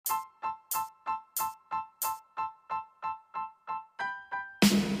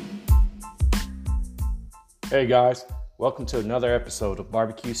Hey guys, welcome to another episode of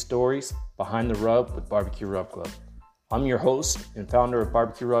Barbecue Stories Behind the Rub with Barbecue Rub Club. I'm your host and founder of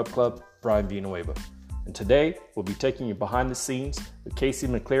Barbecue Rub Club, Brian Villanueva. And today we'll be taking you behind the scenes with Casey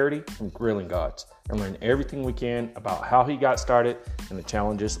McClarity from Grilling Gods and learn everything we can about how he got started and the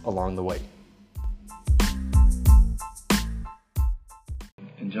challenges along the way.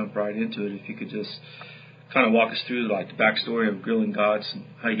 And jump right into it. If you could just kind of walk us through like the backstory of Grilling Gods and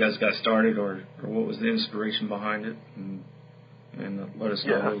how you guys got started, or what was the inspiration behind it, and let us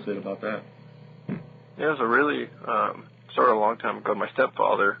know a little bit about that. Yeah, it was a really started a long time ago. My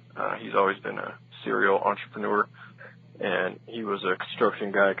stepfather, he's always been a serial entrepreneur, and he was a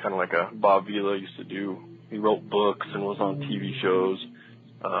construction guy, kind of like a Bob Vila used to do. He wrote books and was on TV shows,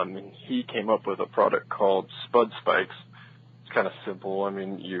 and he came up with a product called Spud Spikes. Kind of simple. I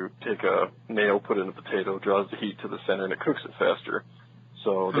mean, you take a nail, put it in a potato, draws the heat to the center, and it cooks it faster.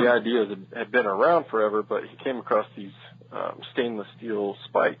 So the idea had been around forever, but he came across these stainless steel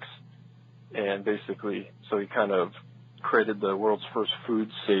spikes, and basically, so he kind of created the world's first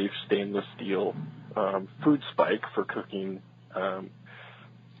food-safe stainless steel food spike for cooking,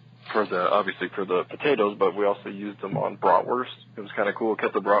 obviously for the potatoes, but we also used them on bratwurst. It was kind of cool. It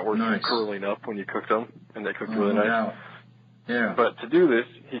kept the bratwurst from curling up when you cooked them, and they cooked really nice. Yeah. But to do this,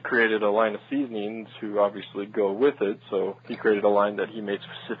 he created a line of seasonings to obviously go with it. So he created a line that he made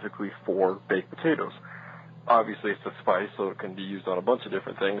specifically for baked potatoes. Obviously, it's a spice, so it can be used on a bunch of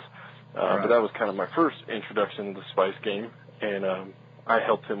different things. But that was kind of my first introduction to the spice game. And I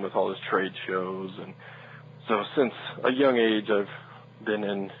helped him with all his trade shows. And so since a young age, I've been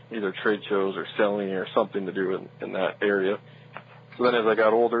in either trade shows or selling or something to do in that area. So then as I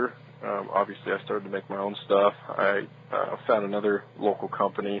got older, obviously I started to make my own stuff. I found another local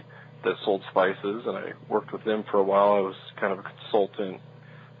company that sold spices, and I worked with them for a while. I was kind of a consultant,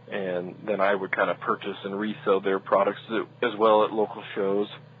 and then I would kind of purchase and resell their products as well at local shows.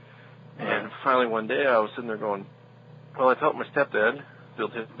 And finally one day I was sitting there going, well, I've helped my stepdad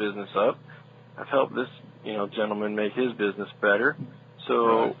build his business up. I've helped this, gentleman make his business better.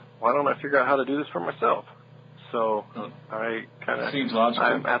 So why don't I figure out how to do this for myself? So I kind of seems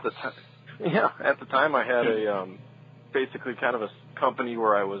logical. At the time I had a basically kind of a company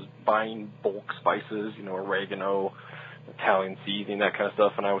where I was buying bulk spices, oregano, Italian seasoning, that kind of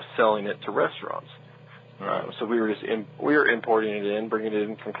stuff, and I was selling it to restaurants. So we were importing it in, bringing it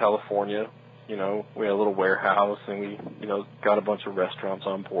in from California. We had a little warehouse, and we got a bunch of restaurants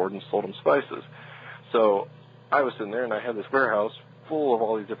on board and sold them spices. So I was sitting there, and I had this warehouse full of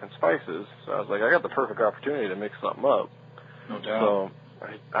all these different spices. So I was like, I got the perfect opportunity to mix something up. No doubt. So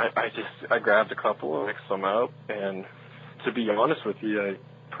I grabbed a couple and mixed them up. And to be honest with you, I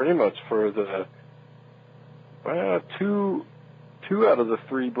pretty much for the two out of the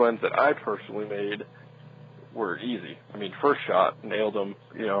three blends that I personally made were easy. I mean, first shot, nailed them.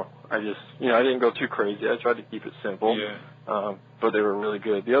 I didn't go too crazy. I tried to keep it simple. Yeah. But they were really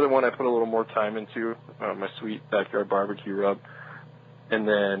good. The other one I put a little more time into, my sweet backyard barbecue rub. And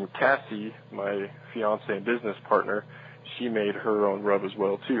then Cassie, my fiance and business partner, she made her own rub as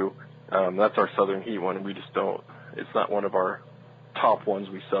well, too. That's our Southern Heat one. We just don't, it's not one of our top ones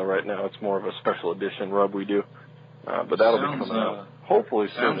we sell right now. It's more of a special edition rub we do. But that'll be coming out hopefully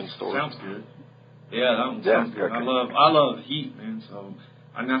soon in stores. Sounds good. Yeah, that one sounds good. I love Heat, man. So,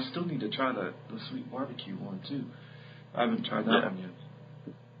 and I still need to try the sweet barbecue one, too. I haven't tried that one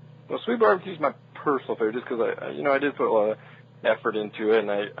yet. Well, sweet barbecue is my personal favorite just because I did put a lot of effort into it, and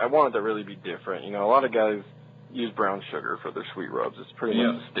I wanted to really be different. A lot of guys use brown sugar for their sweet rubs. It's pretty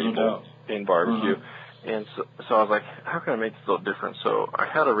much a staple in barbecue. And so I was like, how can I make this a little different? So I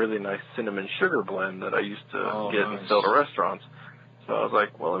had a really nice cinnamon sugar blend that I used to get and sell to restaurants. So I was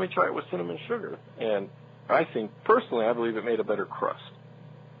like, well, let me try it with cinnamon sugar. And I think, personally, I believe it made a better crust.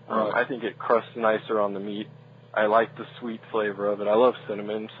 I think it crusts nicer on the meat. I like the sweet flavor of it. I love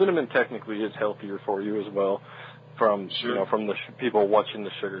cinnamon. Cinnamon technically is healthier for you as well. From from the people watching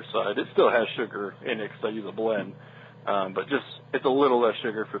the sugar side, it still has sugar in it because I use a blend, but just it's a little less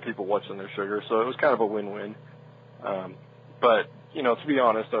sugar for people watching their sugar, so it was kind of a win-win. But to be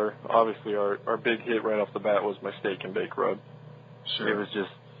honest, our big hit right off the bat was my steak and bake rub. Sure. It was just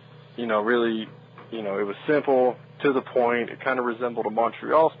really it was simple, to the point. It kind of resembled a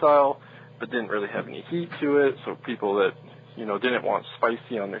Montreal style, but didn't really have any heat to it. So people that didn't want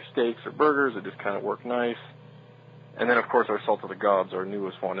spicy on their steaks or burgers, it just kind of worked nice. And then, of course, our Salt of the Gods, our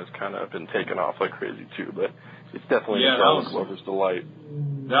newest one, has kind of been taken off like crazy, too. But it's definitely a salad lover's delight.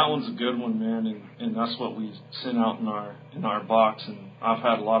 That one's a good one, man, and that's what we sent out in our box. And I've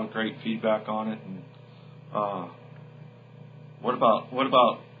had a lot of great feedback on it. And what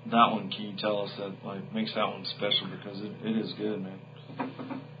about that one can you tell us that like makes that one special, because it is good, man.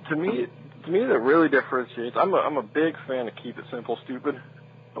 To me, that really differentiates. I'm a big fan of keep it simple, stupid,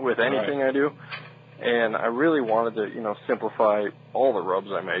 with anything I do, and I really wanted to simplify all the rubs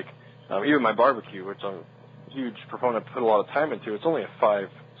I make. Even my barbecue, which I'm a huge proponent, put a lot of time into. It's only a 5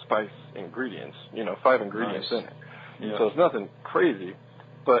 spice ingredients, 5 ingredients in it. Yeah. So it's nothing crazy.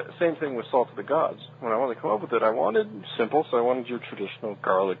 But same thing with Salt of the Gods. When I wanted to come up with it, I wanted simple, so I wanted your traditional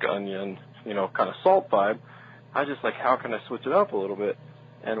garlic, onion, kind of salt vibe. I just like, how can I switch it up a little bit?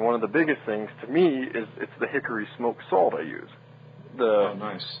 And one of the biggest things to me is it's the hickory smoked salt I use.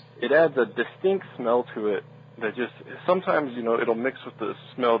 Nice. It adds a distinct smell to it that just, sometimes, it'll mix with the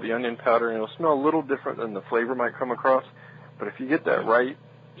smell of the onion powder, and it'll smell a little different than the flavor might come across. But if you get that right,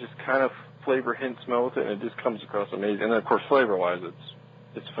 just kind of flavor hint smell with it, and it just comes across amazing. And then, of course, flavor-wise,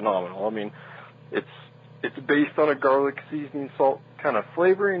 it's phenomenal. I mean, it's based on a garlic seasoning salt kind of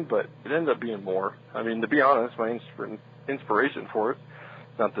flavoring, but it ends up being more. I mean, to be honest, my inspiration for it,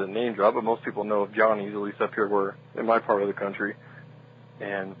 not the name drop, but most people know of Johnny's, at least up here in my part of the country.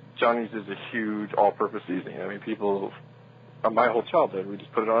 And Johnny's is a huge all-purpose seasoning. I mean, people, my whole childhood, we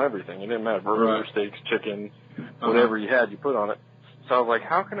just put it on everything. It didn't matter, burger, steaks, chicken, whatever you had, you put on it. So I was like,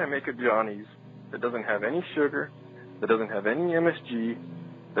 how can I make a Johnny's that doesn't have any sugar, that doesn't have any MSG,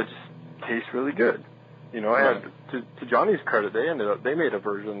 that just tastes really good? I had, to Johnny's credit, they made a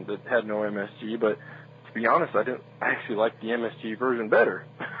version that had no MSG, but to be honest, I actually liked the MSG version better.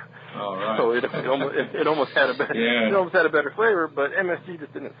 All right. So it almost had a better it almost had a better flavor, but MSG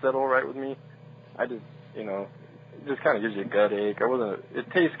just didn't settle right with me. I just it just kind of gives you a gut ache. It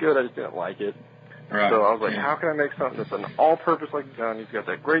tastes good, I just didn't like it. Right. So I was like, how can I make something that's an all-purpose like Johnny's, got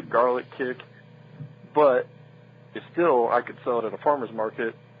that great garlic kick, but it's still, I could sell it at a farmer's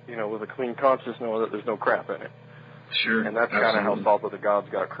market, with a clean conscience, knowing that there's no crap in it. Sure. And that's kind of how Salt of the Gods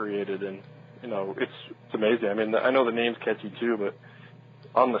got created, and it's amazing. I mean, I know the name's catchy too, but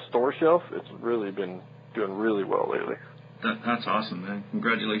on the store shelf, it's really been doing really well lately. That's awesome, man.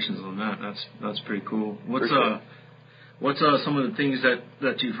 Congratulations on that. That's pretty cool. What's some of the things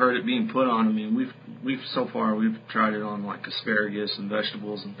that you've heard it being put on? I mean, we've so far tried it on like asparagus and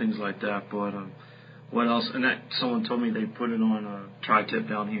vegetables and things like that, but what else? And someone told me they put it on a tri-tip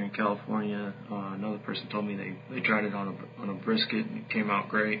down here in California. Another person told me they tried it on a brisket and it came out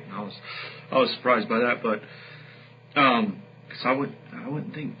great. And I was surprised by that, but because I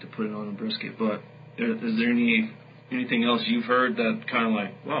wouldn't think to put it on a brisket. But is there anything else you've heard that kind of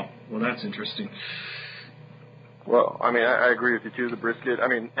like, well, that's interesting? Well, I mean, I agree with you too. The brisket, I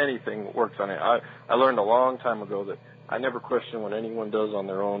mean, anything works on it. I learned a long time ago that I never question what anyone does on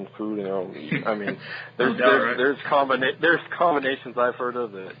their own food and their own meat. I mean, there's combinations I've heard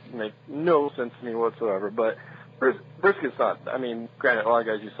of that make no sense to me whatsoever. But brisket's not. I mean, granted, a lot of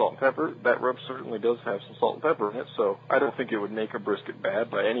guys use salt and pepper. That rub certainly does have some salt and pepper in it, so I don't think it would make a brisket bad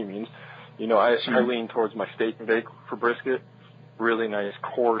by any means. I lean towards my steak and bake for brisket. Really nice,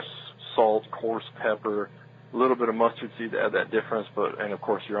 coarse salt, coarse pepper, a little bit of mustard seed to add that difference, and of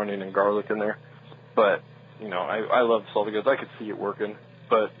course your onion and garlic in there. But I love Salt of the Gods. I could see it working.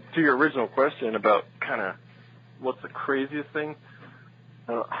 But to your original question about kind of what's the craziest thing,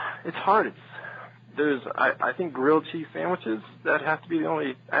 it's hard. I think grilled cheese sandwiches, that has to be the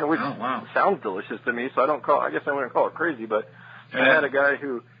only, which sounds delicious to me, so I guess I wouldn't call it crazy, but I had a guy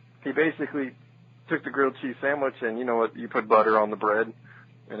who, he basically took the grilled cheese sandwich and you put butter on the bread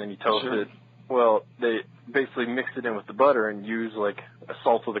and then you toast it. Well, they basically mixed it in with the butter and used like a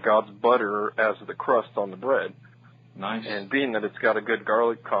Salt of the Gods butter as the crust on the bread. Nice. And being that it's got a good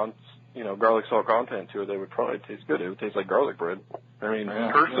garlic salt content to it, it would probably taste good. It would taste like garlic bread. I mean,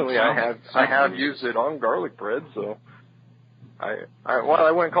 personally, I have used it on garlic bread, so while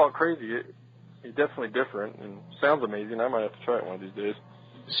I wouldn't call it crazy, it's definitely different and sounds amazing. I might have to try it one of these days.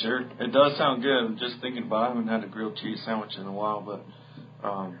 Sure, it does sound good. I'm just thinking about it. I haven't had a grilled cheese sandwich in a while, but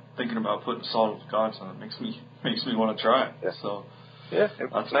thinking about putting Salt of the Gods on it makes me want to try it. Yeah. So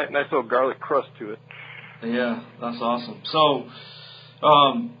that's nice little garlic crust to it. Yeah, that's awesome. So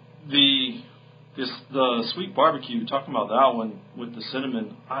the sweet barbecue, talking about that one with the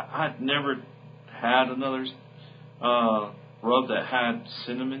cinnamon, I'd never had another rub that had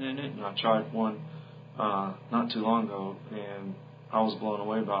cinnamon in it, and I tried one not too long ago, and I was blown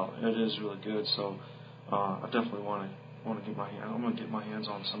away about it. It is really good, so I definitely want to get I'm going to get my hands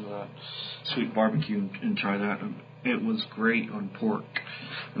on some of that sweet barbecue and try that. It was great on pork.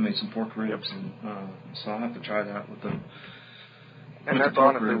 I made some pork ribs, and so I'll have to try that with them. And that's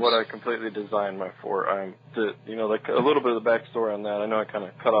honestly what I completely designed my for. Like a little bit of the backstory on that. I know I kind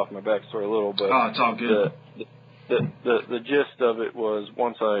of cut off my backstory a little, but it's all good. the gist of it was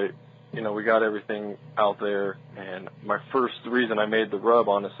once we got everything out there, and the reason I made the rub,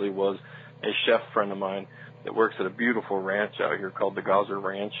 honestly, was a chef friend of mine that works at a beautiful ranch out here called the Gazer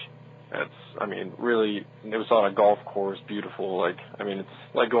Ranch. Really, it was on a golf course, beautiful. It's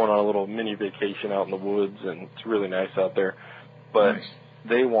like going on a little mini vacation out in the woods, and it's really nice out there. But Nice.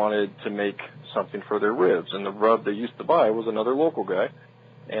 They wanted to make something for their ribs, and the rub they used to buy was another local guy,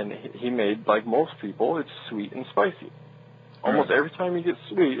 and he made, like most people, it's sweet and spicy. Almost Right. every time you get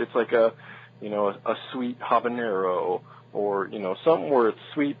sweet, it's like a sweet habanero, or something where it's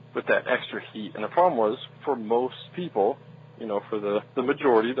sweet with that extra heat. And the problem was, for most people, for the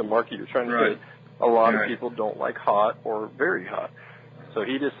majority, the market you're trying to Right. hit, a lot Right. of people don't like hot or very hot. So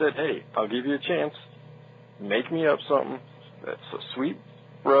he just said, hey, I'll give you a chance. Make me up something that's a sweet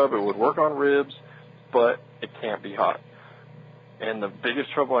rub. It would work on ribs, but it can't be hot. And the biggest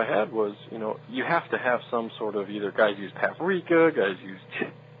trouble I had was, you have to have some sort of, either guys use paprika, guys use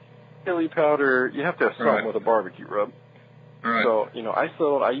chili powder. You have to have something Right. with a barbecue rub. Right.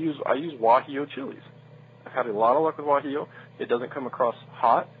 So, I use Guajillo chilies. I've had a lot of luck with Guajillo. It doesn't come across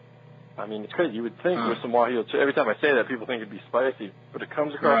hot. It's crazy. You would think with some Guajillo chili, every time I say that, people think it'd be spicy, but it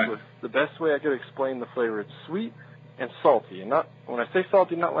comes across Right. with the best way I could explain the flavor. It's sweet and salty, and not, when I say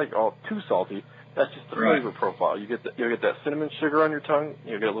salty, not like too salty. That's just the Right. flavor profile. You'll get that cinnamon sugar on your tongue.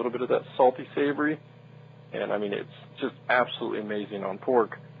 You'll get a little bit of that salty savory, and it's just absolutely amazing on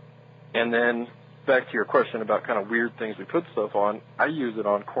pork. And then back to your question about kind of weird things we put stuff on, I use it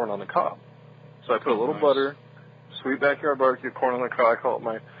on corn on the cob. So I put a little Nice. butter, sweet backyard barbecue, corn on the cob. I call it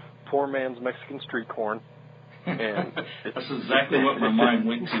my poor man's Mexican street corn. And That's exactly what my mind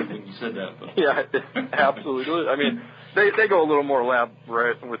went to when you said that. But. Yeah, absolutely. They go a little more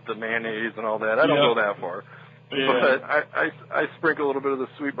elaborate with the mayonnaise and all that. I don't go that far. Yeah. But I sprinkle a little bit of the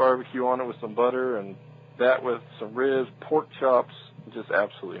sweet barbecue on it with some butter, and that with some ribs, pork chops. Just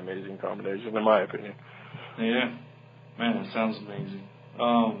absolutely amazing combination, in my opinion. Yeah. Man, that sounds amazing.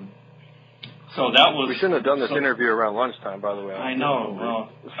 So that was... We shouldn't have done this interview around lunchtime, by the way. I know. Well,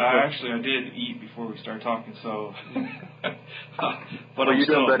 I did eat before we started talking, so... but you're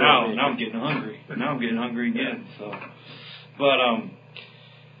doing better now than me. I'm getting hungry. Now I'm getting hungry again, so... But,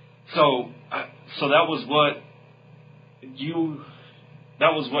 so that was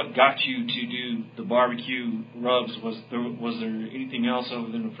what got you to do the barbecue rubs. Was there anything else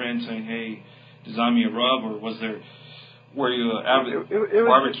other than a friend saying, hey, design me a rub, or were you an avid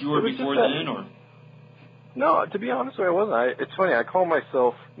barbecuer before then, or? No, to be honest with you, I wasn't. It's funny. I call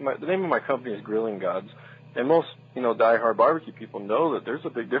myself, the name of my company is Grilling Gods, and most diehard barbecue people know that there's a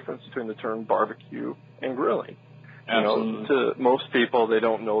big difference between the term barbecue and grilling. Absolutely. To most people, they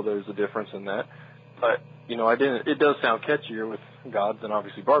don't know there's a difference in that. But I didn't. It does sound catchier with gods than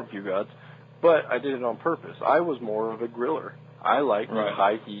obviously barbecue gods, but I did it on purpose. I was more of a griller. I like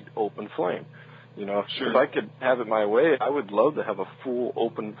high heat, open flame. If I could have it my way, I would love to have a full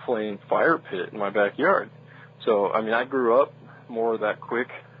open flame fire pit in my backyard. So, I grew up more of that quick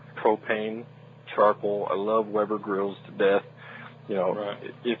propane, charcoal. I love Weber grills to death.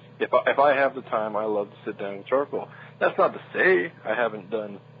 If I have the time, I love to sit down with charcoal. That's not to say I haven't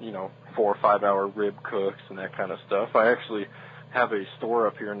done, 4 or 5 hour rib cooks and that kind of stuff. I actually have a store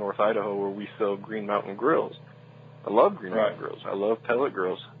up here in North Idaho where we sell Green Mountain grills. I love Green Mountain grills. I love pellet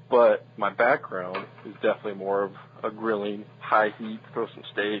grills. But my background is definitely more of a grilling, high heat, throw some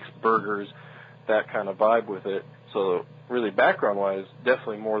steaks, burgers, that kind of vibe with it. So really background-wise,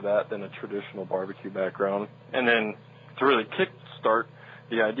 definitely more that than a traditional barbecue background. And then to really kickstart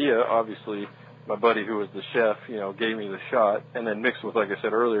the idea, obviously, my buddy who was the chef, gave me the shot, and then mixed with, like I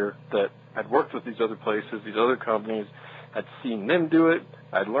said earlier, that I'd worked with these other places, these other companies, I'd seen them do it,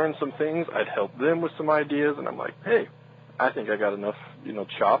 I'd learned some things, I'd helped them with some ideas, and I'm like, hey, I think I got enough,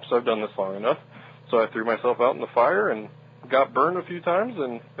 chops. I've done this long enough. So I threw myself out in the fire and got burned a few times,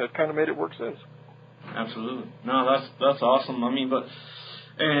 and that kind of made it work since. Absolutely. No, that's awesome.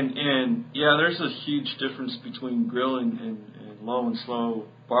 And there's a huge difference between grilling and low and slow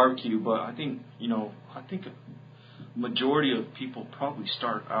barbecue, but I think a majority of people probably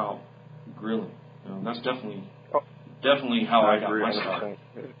start out grilling. That's definitely how I got my start.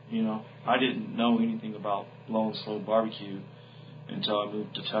 I didn't know anything about low and slow barbecue until I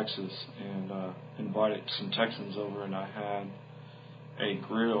moved to Texas and invited some Texans over, and I had a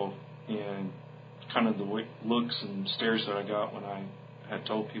grill, and kind of the looks and stares that I got when I had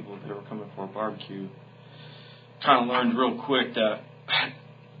told people that they were coming for a barbecue, kind of learned real quick that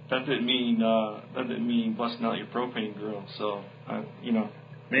didn't mean busting out your propane grill. So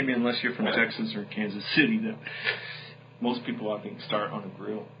maybe unless you're from Texas or Kansas City, that most people I think start on a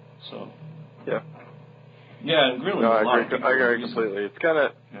grill. So yeah. Yeah, and grilling. No, I agree completely. It's kind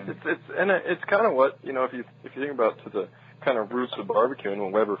of it's kind of what, you know, if you think about to the kind of roots of barbecuing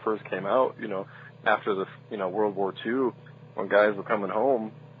when Weber first came out, you know, after the, you know, World War II, when guys were coming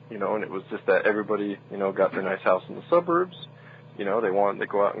home, you know, and it was just that everybody, you know, got their nice house in the suburbs. You know, they wanted to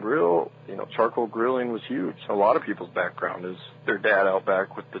go out and grill. You know, charcoal grilling was huge. A lot of people's background is their dad out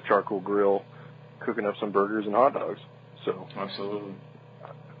back with the charcoal grill, cooking up some burgers and hot dogs. So absolutely.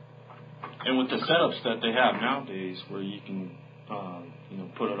 And with the setups that they have nowadays, where you can, you know,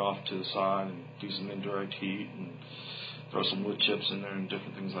 put it off to the side and do some indirect heat and throw some wood chips in there and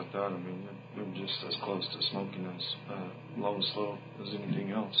different things like that. I mean, we're just as close to smoking as low and slow as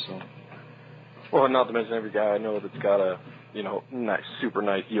anything else. So. Well, not to mention every guy I know that's got a, you know, nice, super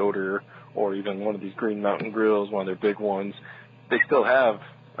nice Yoder or even one of these Green Mountain grills, one of their big ones, they still have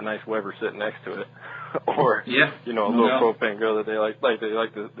a nice Weber sitting next to it. Or, you know, a little propane grill that they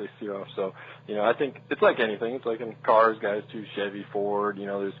like to sear off. So, you know, I think it's like anything. It's like in cars, guys too, Chevy, Ford, you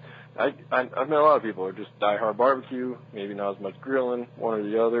know, I've met a lot of people who are just diehard barbecue, maybe not as much grilling, one or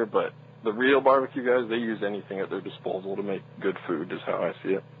the other, but the real barbecue guys, they use anything at their disposal to make good food is how I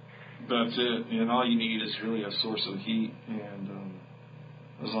see it. That's it. And all you need is really a source of heat, and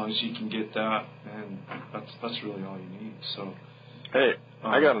as long as you can get that, and that's really all you need. So, hey,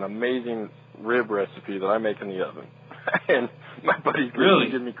 I got an amazing rib recipe that I make in the oven, and my buddies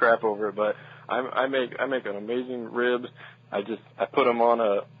give me crap over it, but I make an amazing rib. I put them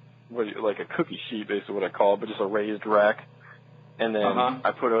on like a cookie sheet, basically what I call it, but just a raised rack, and then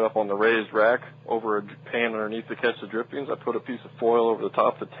I put it up on the raised rack over a pan underneath to catch the drippings. I put a piece of foil over the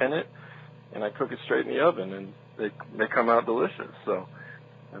top to tin it, and I cook it straight in the oven, and they come out delicious. So,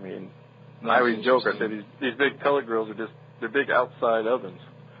 I mean, I always joke. I say these big pellet grills they're big outside ovens.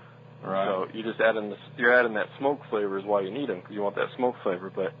 Right. So you're adding that smoke flavor is why you need them, because you want that smoke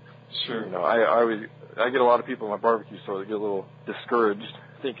flavor. But sure, you know, I get a lot of people in my barbecue store that get a little discouraged,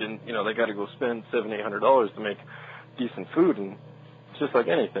 thinking, you know, they got to go spend $700-800 to make decent food, and it's just like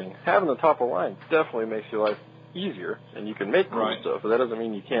anything. Having the top of the line definitely makes your life easier, and you can make cool stuff, but that doesn't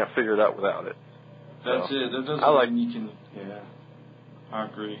mean you can't figure it out without it. That's it. That doesn't mean you can. Yeah, I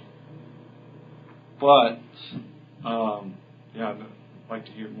agree. But I'd like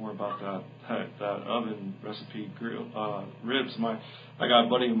to hear more about that oven recipe grill ribs. I got a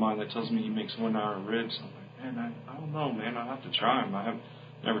buddy of mine that tells me he makes 1 hour ribs. I'm like, man, I don't know, man. I have to try them. I have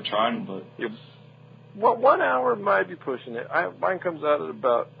never tried them, but. Well, 1 hour might be pushing it. Mine comes out at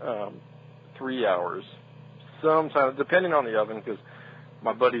about 3 hours. Sometimes, depending on the oven, because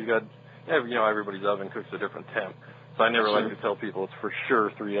my buddy's got, you know, everybody's oven cooks a different temp. So I never like to tell people it's for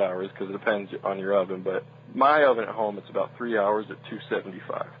sure 3 hours, because it depends on your oven. But my oven at home, it's about 3 hours at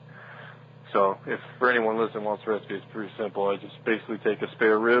 275. So if for anyone listening wants the recipe, it's pretty simple. I just basically take a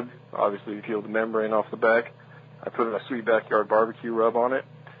spare rib, obviously peel the membrane off the back. I put a Sweet Backyard barbecue rub on it.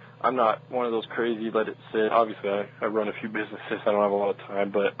 I'm not one of those crazy let it sit. Obviously, I run a few businesses. I don't have a lot of time,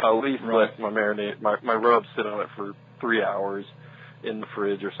 but I'll at least let my rub sit on it for 3 hours in the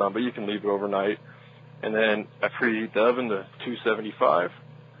fridge or something. But you can leave it overnight. And then I preheat the oven to 275.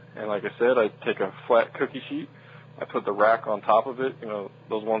 And like I said, I take a flat cookie sheet. I put the rack on top of it. You know,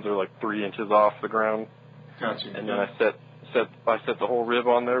 those ones are like 3 inches off the ground. Gotcha. And then I set the whole rib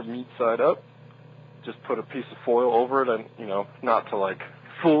on there, meat side up. Just put a piece of foil over it, and, you know, not to like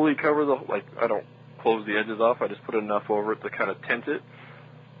fully cover I don't close the edges off. I just put enough over it to kind of tent it.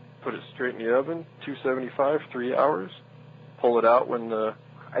 Put it straight in the oven, 275, 3 hours. Pull it out when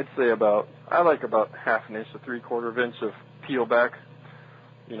I like about half an inch to 3/4 inch of peel back,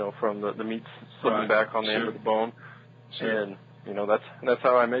 you know, from the meat slipping back on the end of the bone. Sure. And, you know, that's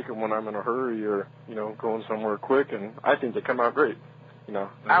how I make them when I'm in a hurry or, you know, going somewhere quick, and I think they come out great. You know,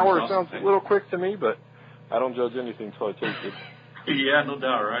 hour sounds a little quick to me, but I don't judge anything until I taste it. Yeah, no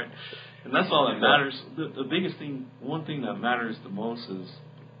doubt, right? And that's all that matters. The biggest thing, one thing that matters the most is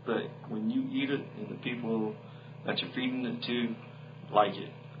that when you eat it and the people that you're feeding it to like it.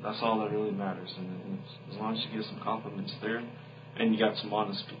 That's all that really matters. And as long as you get some compliments there and you got some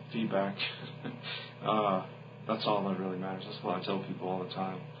honest feedback, that's all that really matters. That's what I tell people all the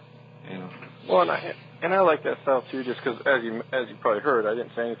time. You know. Well, and I like that style too, just because as you probably heard, I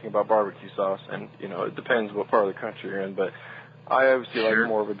didn't say anything about barbecue sauce, and you know it depends what part of the country you're in. But I obviously like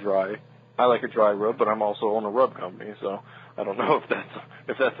more of a dry. I like a dry rub, but I'm also on a rub company, so I don't know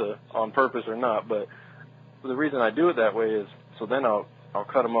if that's on purpose or not. But the reason I do it that way is so then I'll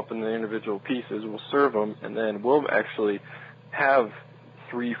cut them up into individual pieces. We'll serve them, and then we'll actually have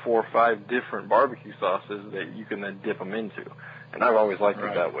 3, 4, 5 different barbecue sauces that you can then dip them into. And I've always liked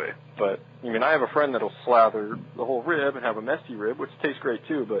it that way. But, I mean, I have a friend that'll slather the whole rib and have a messy rib, which tastes great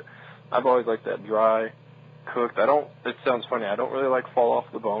too, but I've always liked that dry, cooked. It sounds funny, I don't really like fall off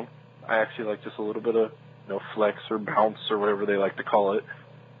the bone. I actually like just a little bit of, flex or bounce or whatever they like to call it.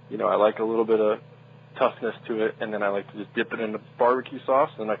 I like a little bit of toughness to it, and then I like to just dip it into barbecue sauce,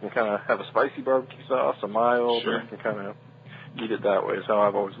 and I can kind of have a spicy barbecue sauce, a mild, Sure. and I can kind of eat it that way. Is how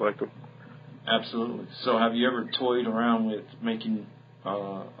I've always liked them. Absolutely. So have you ever toyed around with making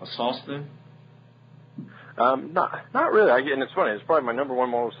a sauce then? Not really. And it's funny. It's probably my number one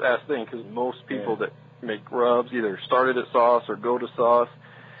most asked thing, because most people that make rubs either started at sauce or go to sauce.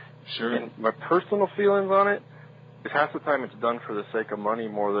 Sure. And my personal feelings on it is half the time it's done for the sake of money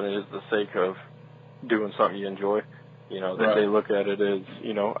more than it is the sake of doing something you enjoy. That Right. They look at it as,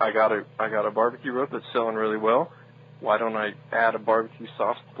 I got a barbecue rub that's selling really well. Why don't I add a barbecue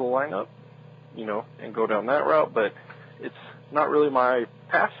sauce to the lineup, and go down that route? But it's not really my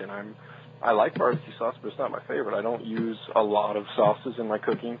passion. I like barbecue sauce, but it's not my favorite. I don't use a lot of sauces in my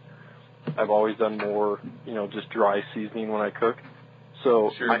cooking. I've always done more, just dry seasoning when I cook.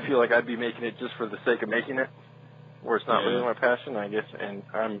 So Sure. I feel like I'd be making it just for the sake of making it, where it's not really my passion, I guess. And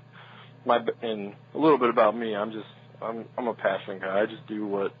and a little bit about me, I'm a passion guy. I just do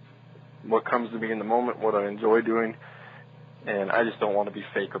what comes to me in the moment, what I enjoy doing, and I just don't want to be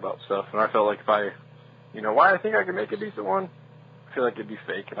fake about stuff. And I felt like if I, why I think I could make a decent one, I feel like it'd be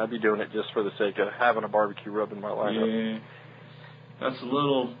fake, and I'd be doing it just for the sake of having a barbecue rub in my lineup. Yeah, that's a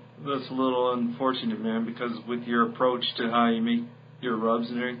little unfortunate, man. Because with your approach to how you make your rubs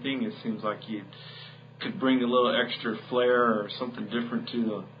and everything, it seems like you could bring a little extra flair or something different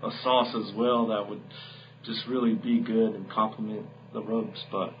to a sauce as well that would just really be good and complement the rubs.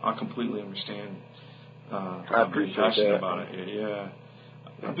 But I completely understand. I appreciate passionate that. about it. Yeah,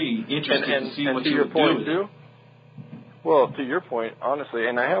 I'd be interested to see what to you your would point do. too. Well, to your point, honestly,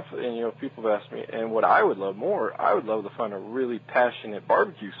 and people have asked me, and what I would love more, I would love to find a really passionate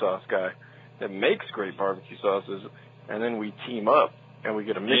barbecue sauce guy that makes great barbecue sauces, and then we team up and we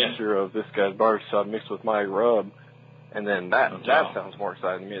get a mixture of this guy's barbecue sauce mixed with my rub, and then that sounds more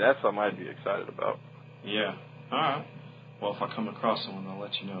exciting to me. That's something I'd be excited about. Yeah. All right. Well, if I come across someone, I'll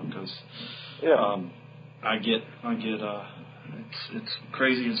let you know, because I get. It's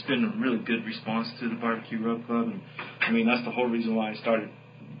crazy. It's been a really good response to the Barbecue Rub Club, and I mean that's the whole reason why I started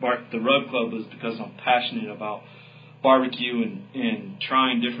the Rub Club, was because I'm passionate about barbecue and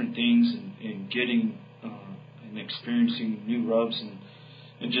trying different things and getting and experiencing new rubs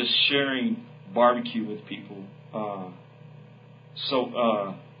and just sharing barbecue with people.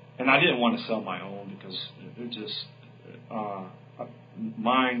 And I didn't want to sell my own, because it just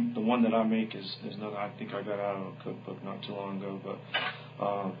mine, the one that I make is not. I think I got out of a cookbook not too long ago, but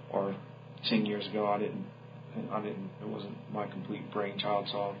or 10 years ago. It wasn't my complete brainchild,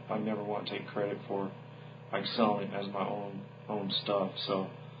 so I never want to take credit for like selling it as my own stuff. So,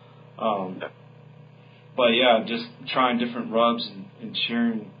 but yeah, just trying different rubs and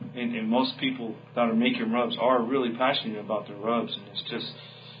sharing. And most people that are making rubs are really passionate about their rubs, and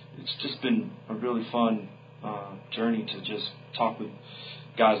it's just been a really fun journey to just talk with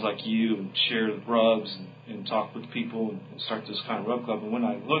guys like you and share the rubs and talk with people and start this kind of rub club. And when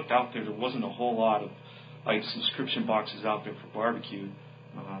I looked out there wasn't a whole lot of like subscription boxes out there for barbecue.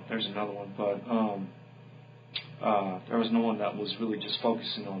 There's another one, but there was no one that was really just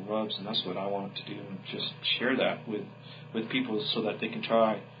focusing on rubs, and that's what I wanted to do, and just share that with people so that they can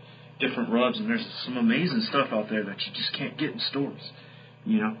try different rubs. And there's some amazing stuff out there that you just can't get in stores,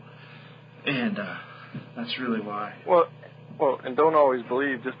 and that's really why. Well, and don't always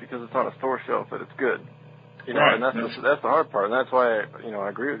believe just because it's on a store shelf that it's good. Right. And that's the hard part, and that's why I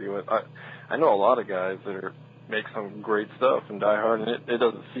agree with you. I know a lot of guys that make some great stuff and die hard, and it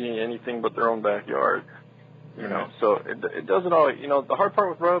doesn't see anything but their own backyard. So it doesn't always. The hard part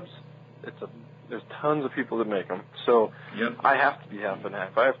with rubs, there's tons of people that make them. So I have to be half and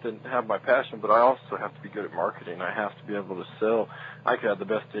half. I have to have my passion, but I also have to be good at marketing. I have to be able to sell. I could have the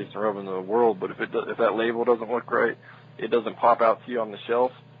best tasting rub in the world, but if that label doesn't look right, it doesn't pop out to you on the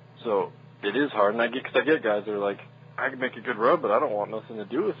shelf. So it is hard, and I get guys that are like, I can make a good rub, but I don't want nothing to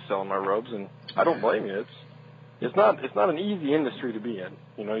do with selling my rubs, and I don't blame you. It's not an easy industry to be in.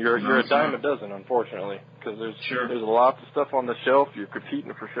 You're a dime a dozen, unfortunately, because there's lots of stuff on the shelf. You're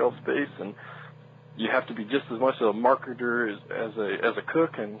competing for shelf space, and you have to be just as much a marketer as a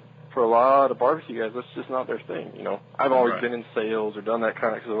cook. And for a lot of barbecue guys, that's just not their thing. I've always been in sales or done that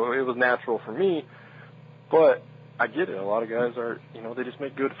kind of, so it was natural for me. But I get it. A lot of guys are, they just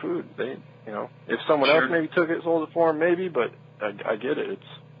make good food. They, if someone else maybe took it, sold it for them, maybe. But I get it.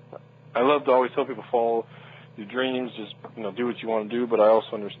 I love to always tell people, follow your dreams, just do what you want to do. But I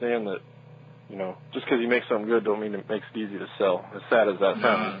also understand that just because you make something good don't mean it makes it easy to sell. As sad as that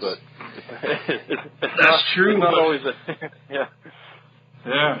sounds, but That's true. It's not always yeah.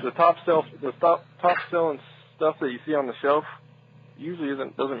 Yeah. The top selling stuff that you see on the shelf usually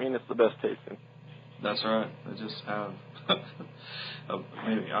doesn't mean it's the best tasting. That's right. They just have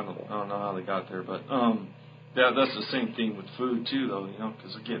maybe I don't know how they got there, but yeah, that's the same thing with food too, though.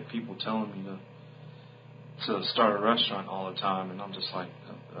 Because I get people telling me to start a restaurant all the time, and I'm just like,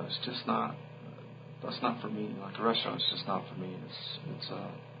 it's just not. That's not for me. Like a restaurant's just not for me. It's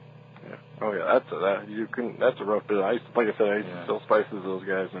Yeah. Oh yeah, that's a rough business. Like I said, I used to sell spices to those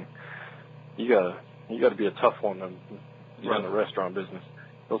guys, and you gotta be a tough one to run the restaurant business.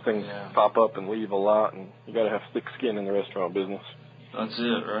 Those things pop up and leave a lot, and you gotta have thick skin in the restaurant business. That's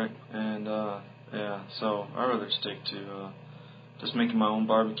it, right? And so I rather stick to just making my own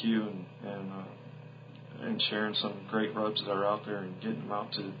barbecue and sharing some great rubs that are out there and getting them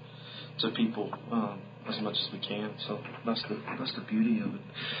out to people as much as we can. So that's the beauty of it.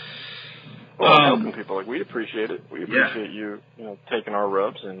 Well, helping people, like, we appreciate it. We appreciate you taking our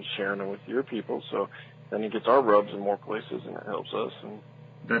rubs and sharing them with your people. So then it gets our rubs in more places, and it helps us. And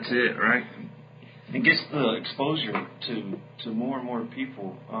that's it, right? It gets the exposure to more and more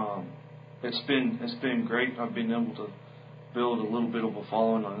people. It's been great. I've been able to build a little bit of a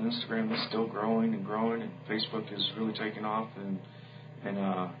following on Instagram. It's still growing, and Facebook is really taking off, and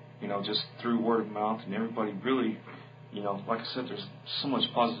just through word of mouth, and everybody really, like I said, there's so much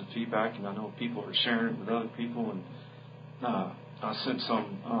positive feedback, and I know people are sharing it with other people, and I sent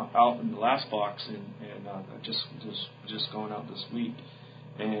some out in the last box, and just going out this week,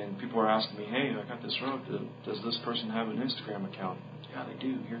 and people are asking me, hey, I got this rub. Does this person have an Instagram account? Yeah, they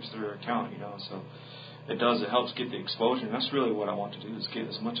do. Here's their account, so it does. It helps get the exposure, and that's really what I want to do, is get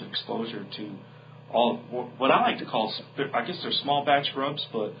as much exposure to all what I like to call, I guess they're small batch rubs,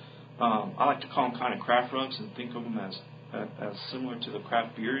 but I like to call them kind of craft rubs, and think of them as similar to the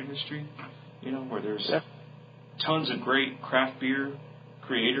craft beer industry, where there's tons of great craft beer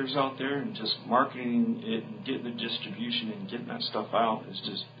creators out there, and just marketing it and getting the distribution and getting that stuff out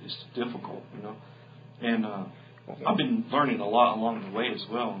is difficult, And I've been learning a lot along the way as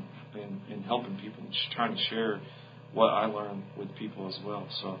well, and helping people, and trying to share what I learn with people as well.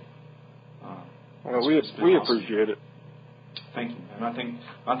 So, we awesome. appreciate it. Thank you, man.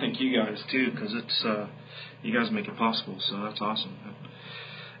 I think you guys too, because it's you guys make it possible. So that's awesome, man.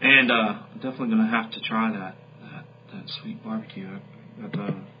 And I'm definitely gonna have to try that sweet barbecue.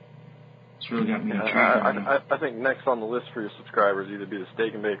 It's really got me intrigued. I think next on the list for your subscribers, either be the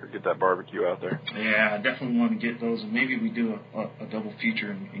steak and bake or get that barbecue out there. Yeah, I definitely want to get those, and maybe we do a double feature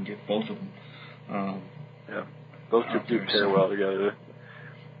and get both of them. Those two do pair well together.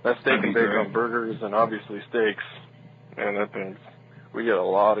 That steak and bake on burgers and obviously steaks, and that thing, we get a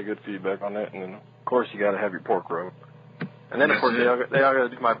lot of good feedback on that. And then, of course, you got to have your pork rub. And then, of course, they all got to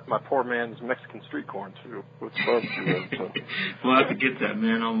do my poor man's Mexican street corn, too, with barbecue. So. We'll have to get that,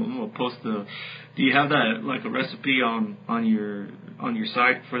 man. I'm going to post do you have that, like, a recipe on your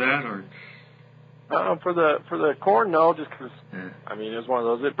site for that, or? For the corn, no, just because, I mean, it's one of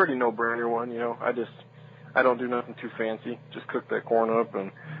those, it's a pretty no-brainer one, I don't do nothing too fancy. Just cook that corn up and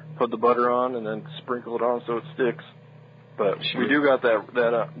put the butter on, and then sprinkle it on so it sticks. But we do got that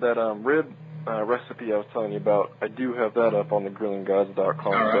rib recipe I was telling you about. I do have that up on the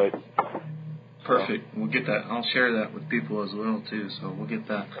grillinggods.com site. Perfect. We'll get that. I'll share that with people as well too. So we'll get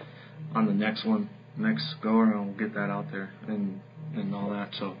that on the next go around. We'll get that out there and all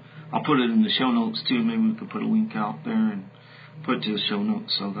that. So I'll put it in the show notes too. Maybe we could put a link out there and put it to the show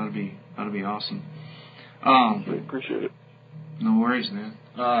notes. So that'll be awesome. We appreciate it. No worries, man.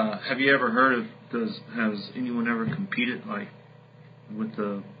 Have you ever heard of? Has anyone ever competed like with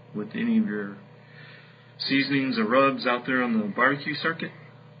any of your seasonings or rubs out there on the barbecue circuit?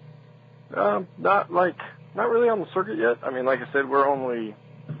 Not really on the circuit yet. I mean, like I said, we're only,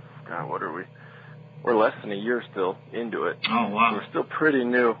 what are we? We're less than a year still into it. Oh wow! We're still pretty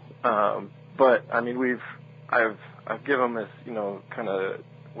new. But I mean, I've given them as kind of,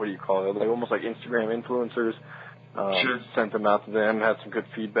 what do you call it? Like almost like Instagram influencers. Sure. Sent them out to them, had some good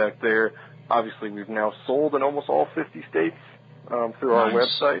feedback there. Obviously, we've now sold in almost all 50 states through our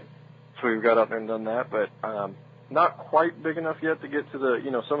website. So we've got out there and done that, but not quite big enough yet to get to the,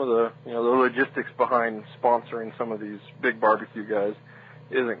 some of the, the logistics behind sponsoring some of these big barbecue guys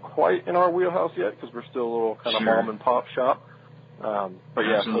isn't quite in our wheelhouse yet, because we're still a little kind of mom and pop shop. But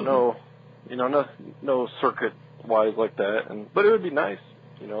yeah, so no circuit wise like that. But it would be nice,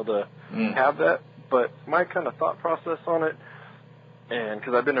 to have that. But my kind of thought process on it, and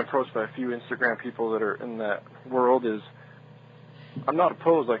because I've been approached by a few Instagram people that are in that world, is I'm not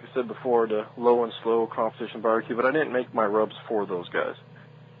opposed, like I said before, to low and slow competition barbecue, but I didn't make my rubs for those guys.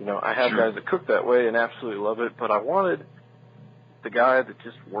 You know, I have guys that cook that way and absolutely love it, but I wanted the guy that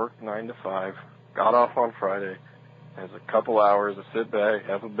just worked 9 to 5, got off on Friday, has a couple hours to sit back,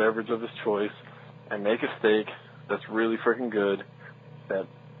 have a beverage of his choice, and make a steak that's really freaking good, that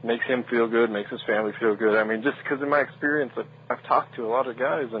makes him feel good, makes his family feel good. I mean, just because in my experience, I've talked to a lot of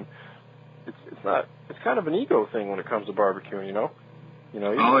guys, and it's kind of an ego thing when it comes to barbecuing, you know? You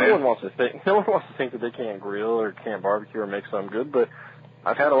know, no one wants to think that they can't grill or can't barbecue or make something good, but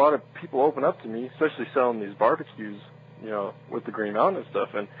I've had a lot of people open up to me, especially selling these barbecues, you know, with the Green Mountain and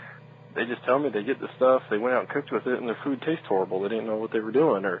stuff, and they just tell me they get the stuff, they went out and cooked with it, and their food tastes horrible. They didn't know what they were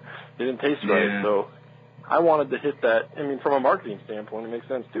doing, or it didn't taste right. So I wanted to hit that. I mean, from a marketing standpoint, it makes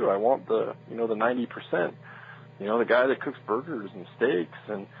sense too. I want the 90%, you know, the guy that cooks burgers and steaks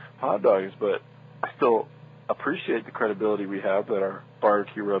and hot dogs, but I still appreciate the credibility we have that our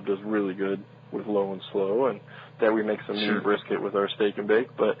barbecue rub does really good with low and slow, and that we make some mean brisket with our steak and bake.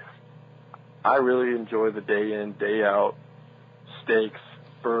 But I really enjoy the day in, day out steaks,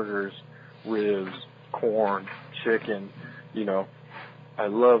 burgers, ribs, corn, chicken. You know, I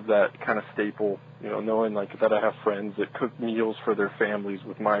love that kind of staple, you know, knowing like that I have friends that cook meals for their families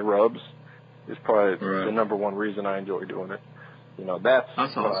with my rubs is probably the number one reason I enjoy doing it. You know, that's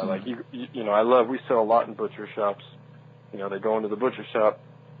what awesome. I like. You know, we sell a lot in butcher shops. You know, they go into the butcher shop,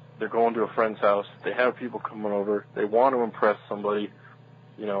 they're going to a friend's house, they have people coming over, they want to impress somebody,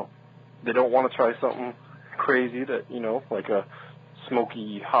 you know, they don't want to try something crazy that, you know, like a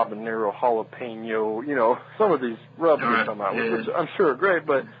smoky habanero jalapeno, you know, some of these rubs that come out, which I'm sure are great,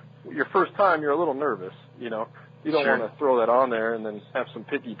 but your first time, you're a little nervous, you know. You don't want to throw that on there and then have some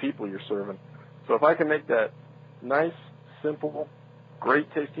picky people you're serving. So if I can make that nice, simple,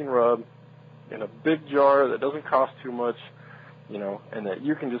 great-tasting rub in a big jar that doesn't cost too much, you know, and that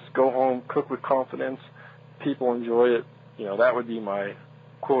you can just go home, cook with confidence, people enjoy it, you know, that would be my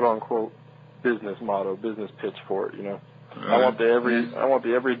quote-unquote business motto, business pitch for it, you know. I want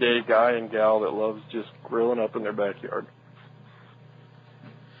the everyday guy and gal that loves just grilling up in their backyard.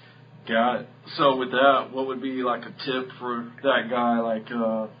 Got it. So with that, what would be like a tip for that guy, like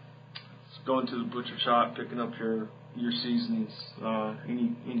going to the butcher shop, picking up your seasonings?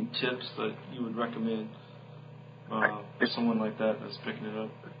 Any tips that you would recommend for someone like that that's picking it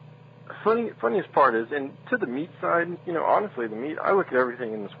up? Funniest part is, and to the meat side, you know, honestly, the meat, I look at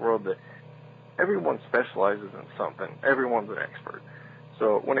everything in this world that everyone specializes in something. Everyone's an expert.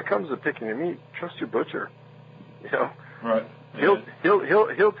 So when it comes to picking your meat, trust your butcher. You know, right?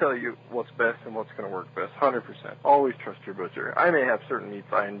 He'll tell you what's best and what's going to work best. 100%. Always trust your butcher. I may have certain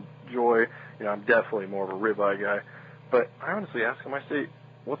meats I enjoy. You know, I'm definitely more of a ribeye guy, but I honestly ask him. I say,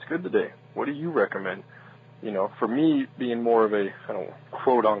 "What's good today? What do you recommend?" You know, for me, being more of a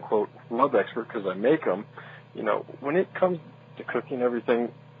quote unquote rub expert because I make them. You know, when it comes to cooking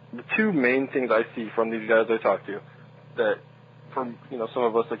everything, the two main things I see from these guys I talk to that, from, you know, some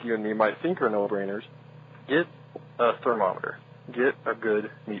of us like you and me might think are no-brainers, get a thermometer. Get a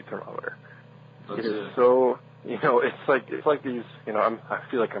good meat thermometer. It is so, you know, it's like these, you know, I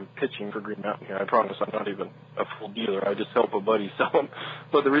feel like I'm pitching for Green Mountain here. I promise I'm not even a full dealer. I just help a buddy sell them.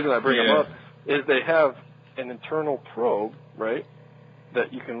 But the reason I bring them up is they have an internal probe, right,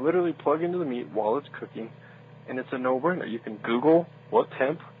 that you can literally plug into the meat while it's cooking, and it's a no-brainer. You can Google what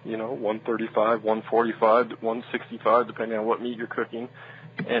temp, you know, 135, 145, 165, depending on what meat you're cooking.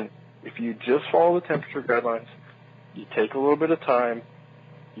 And if you just follow the temperature guidelines, you take a little bit of time,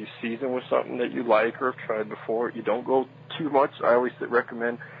 you season with something that you like or have tried before. You don't go too much. I always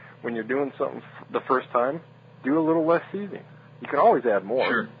recommend when you're doing something the first time, do a little less seasoning. You can always add more.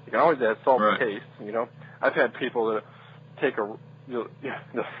 Sure. You can always add salt and taste, you know. I've had people that take they'll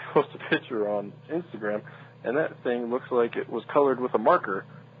post a picture on Instagram, and that thing looks like it was colored with a marker.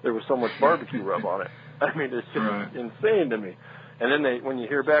 There was so much barbecue rub on it. I mean, it's just insane to me. And then when you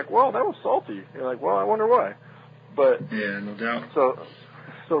hear back, well, that was salty. You're like, well, I wonder why. But yeah, no doubt.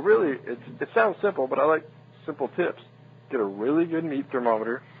 So really, it sounds simple, but I like simple tips. Get a really good meat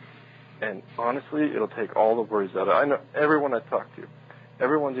thermometer, and honestly, it'll take all the worries out of it. I know everyone I talk to,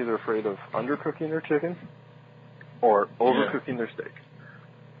 everyone's either afraid of undercooking their chicken or overcooking their steak.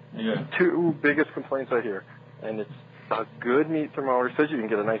 Yeah. Two biggest complaints I hear, and it's a good meat thermometer. Especially you can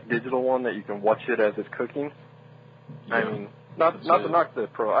get a nice digital one that you can watch it as it's cooking. Yeah. I mean, not to knock the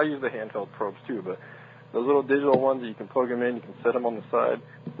pro. I use the handheld probes too, but the little digital ones that you can plug them in, you can set them on the side.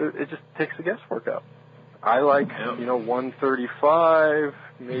 It just takes the guesswork out. I like, 135,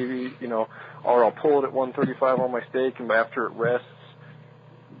 maybe, or I'll pull it at 135 on my steak, and after it rests,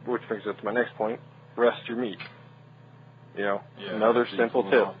 which brings us to my next point, rest your meat. Another simple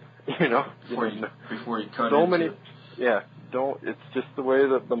tip. Before you cut so into many, it. It's just the way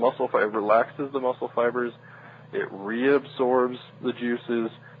that the muscle fiber relaxes the muscle fibers. It reabsorbs the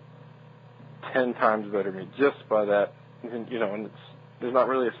juices 10 times better meat just by that. And, and there's not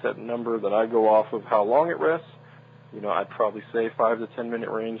really a set number that I go off of how long it rests. I'd probably say 5 to 10 minute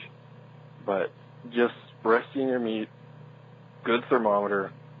range. But just resting your meat, good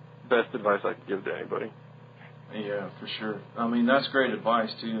thermometer, best advice I could give to anybody. Yeah, for sure. I mean, that's great advice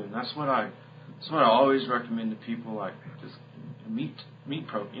too, and that's what I always recommend to people. Like, just meat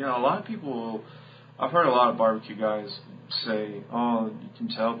protein. A lot of people. I've heard a lot of barbecue guys say, "Oh, you can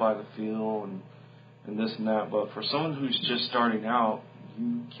tell by the feel and this and that." But for someone who's just starting out,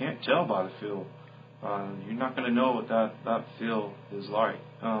 you can't tell by the feel. You're not going to know what that feel is like.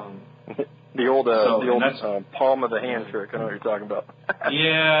 The old palm of the hand trick. I know what you're talking about.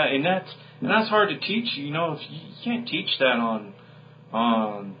 Yeah, and that's hard to teach. If you can't teach that on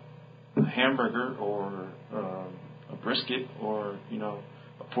a hamburger or a brisket or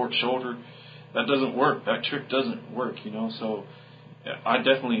a pork shoulder. That doesn't work. That trick doesn't work. So I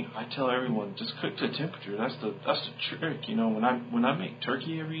tell everyone, just cook to temperature. That's the trick. When I make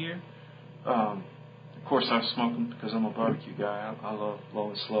turkey every year, of course I smoke them because I'm a barbecue guy. I love low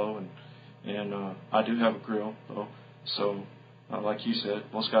and slow, and I do have a grill though. So like you said,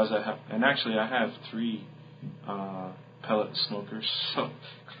 most guys I have 3 pellet smokers. So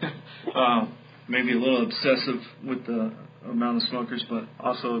maybe a little obsessive with the amount of smokers, but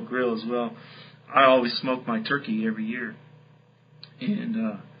also a grill as well. I always smoke my turkey every year,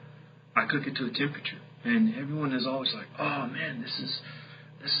 and I cook it to a temperature. And everyone is always like, "Oh man, this is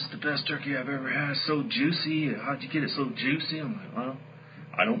the best turkey I've ever had. It's so juicy. How'd you get it so juicy?" I'm like, "Well,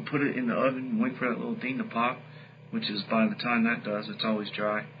 I don't put it in the oven and wait for that little thing to pop, which is by the time that does, it's always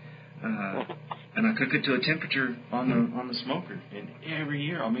dry. And I cook it to a temperature on the smoker. And every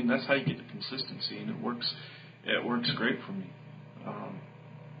year, that's how you get the consistency, and it works. It works great for me.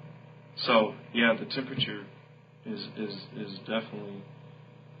 So yeah, the temperature is definitely.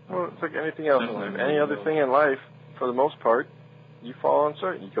 Well, it's like anything else in life. Any other thing in life, for the most part, you fall on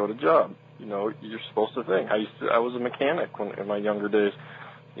certain. You go to job. You're supposed to think. I was a mechanic in my younger days.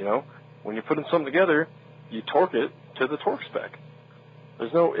 When you're putting something together, you torque it to the torque spec.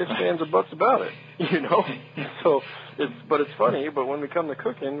 There's no ifs, ands, or buts about it. So it's funny. But when we come to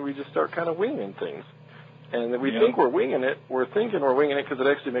cooking, we just start kind of winging things. And we think we're winging it. We're thinking we're winging it because it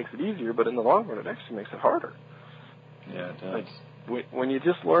actually makes it easier, but in the long run, it actually makes it harder. Yeah, it does. Like, when you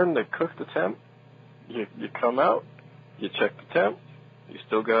just learn to cook the temp, you come out, you check the temp, you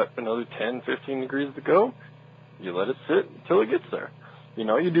still got another 10, 15 degrees to go, you let it sit until it gets there.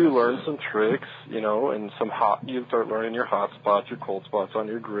 You do learn some tricks, and you start learning your hot spots, your cold spots on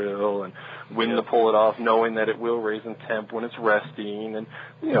your grill, and when to pull it off, knowing that it will raise in temp when it's resting, and,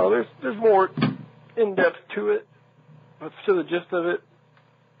 there's more in-depth to it, but to the gist of it,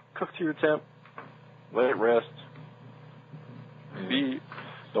 cook to your temp, let it rest,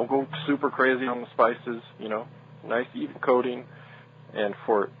 don't go super crazy on the spices, nice even coating, and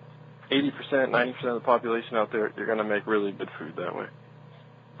for 80%, 90% of the population out there, you're going to make really good food that way.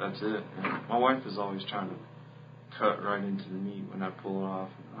 That's it. And my wife is always trying to cut right into the meat when I pull it off.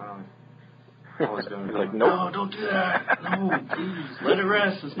 I always go, like, nope. No, don't do that. No, please, let it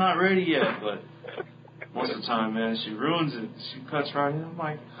rest. It's not ready yet. But most of the time, man, she ruins it. She cuts right in. I'm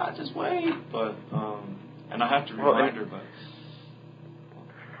like, just wait. But and I have to remind her. But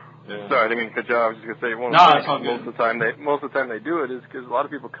yeah. Sorry, I didn't mean to cut you off. I was just gonna say it's all good. most of the time they do it is because a lot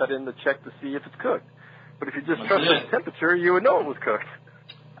of people cut in to check to see if it's cooked. But if you just trust the temperature, you would know it was cooked.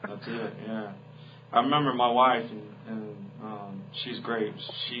 That's it. Yeah, I remember my wife, and she's great.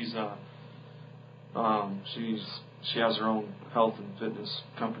 She has her own health and fitness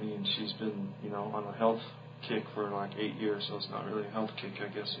company, and she's been on a health kick for like 8 years. So it's not really a health kick, I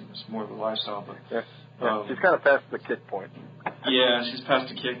guess. It's more of a lifestyle. But she's kind of past the kick point. Yeah, she's past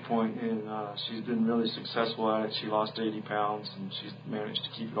the kick point, and she's been really successful at it. She lost 80 pounds, and she's managed to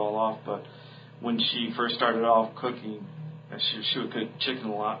keep it all off. But when she first started off cooking, she would cook chicken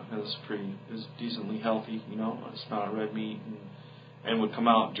a lot. It was decently healthy, It's not a red meat, and would come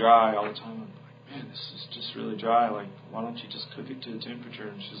out dry all the time. I'm like, man, this is just really dry. Like, why don't you just cook it to the temperature?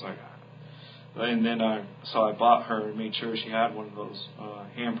 And she's like, and then I bought her and made sure she had one of those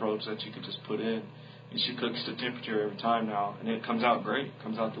hand probes that you could just put in. And she cooks to temperature every time now, and it comes out great. It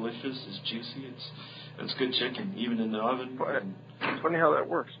comes out delicious. It's juicy. It's good chicken, even in the oven. It's funny how that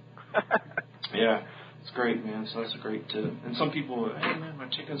works. Yeah, it's great, man. So that's a great tip. And some people, hey, man, my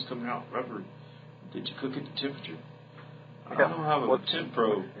chicken's coming out rubbery. Did you cook it to temperature? I don't have a temp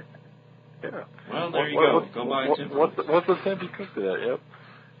probe. Yeah. Well, there you go. Go buy a temp probe. What's the temp you cooked it at? Yep.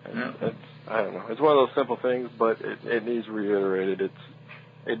 I don't know. It's one of those simple things, but it needs reiterated.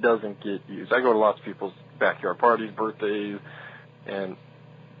 It doesn't get used. I go to lots of people's backyard parties, birthdays, and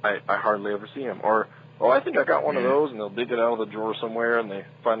I hardly ever see them. Or, I think I got one of those, and they'll dig it out of the drawer somewhere, and they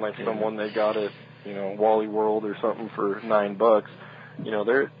find like someone they got at, Wally World or something for $9.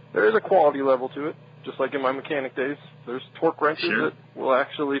 There is a quality level to it. Just like in my mechanic days, there's torque wrenches that will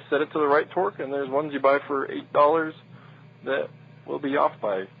actually set it to the right torque, and there's ones you buy for $8 that will be off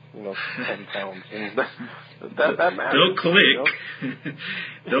by 10 pounds, and that matters. They'll click.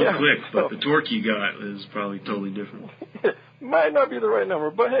 They'll click, but the torque you got is probably totally different. Might not be the right number,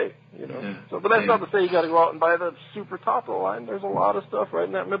 but hey, So, but that's not to say you got to go out and buy the super top of the line. There's a lot of stuff right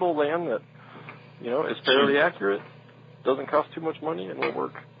in that middle land that is fairly accurate, doesn't cost too much money, and will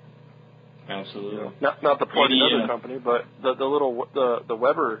work. Absolutely. Not the plug other company, but the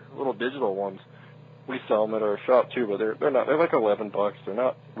Weber little digital ones. We sell them at our shop too, but they're like $11. They're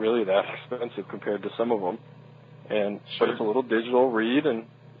not really that expensive compared to some of them, but it's a little digital read, and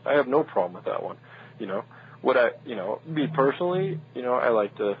I have no problem with that one. Me personally, I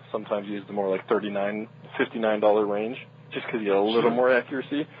like to sometimes use the more like $39, $59 range, just because you get a little more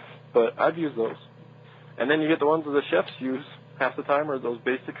accuracy. But I've used those, and then you get the ones that the chefs use half the time are those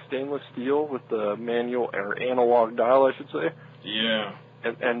basic stainless steel with the manual or analog dial, I should say. Yeah.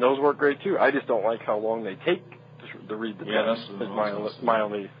 And those work great too. I just don't like how long they take to read the test. That's my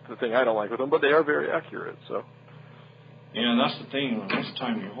only the thing I don't like with them, but they are very accurate. So. Yeah, that's the thing. Most of the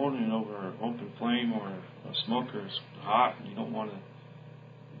time you're holding it over an open flame or a smoker is hot, and you don't want to.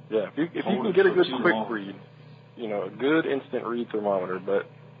 Yeah, if you can get a good quick read, a good instant read thermometer, but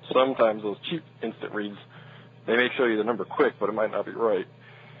sometimes those cheap instant reads, they may show you the number quick, but it might not be right.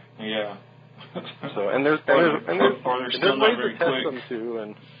 Yeah. So and there's ways to test them too,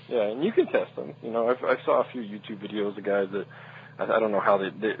 and you can test them. I saw a few YouTube videos of guys that I don't know how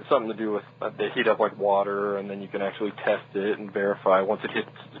they something to do with they heat up like water, and then you can actually test it and verify once it hits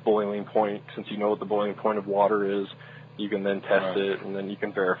its boiling point. Since you know what the boiling point of water is, you can then test it, and then you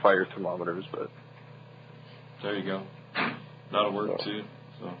can verify your thermometers. But there you go. That'll work too.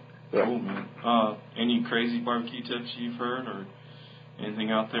 So cool, man. Any crazy barbecue tips you've heard or?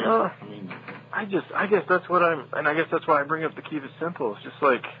 Anything out there? I guess that's what and I guess that's why I bring up the keep it simple. It's just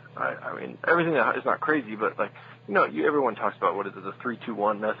like, everything is not crazy, but like, everyone talks about what is it, the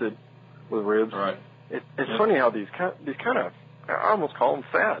 3-2-1 method with ribs. Right. It's funny how these kind of, I almost call them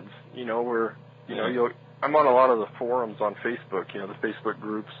fads. Where I'm on a lot of the forums on Facebook. The Facebook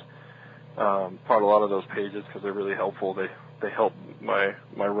groups. Part of a lot of those pages because they're really helpful. They help my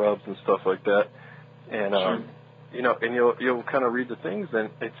rubs and stuff like that, and. And you'll kind of read the things, and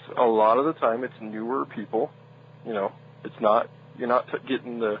it's a lot of the time it's newer people. It's not you're not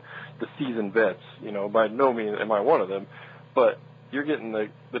getting the seasoned vets. By no means am I one of them, but you're getting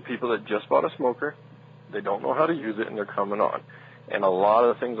the people that just bought a smoker, they don't know how to use it, and they're coming on. And a lot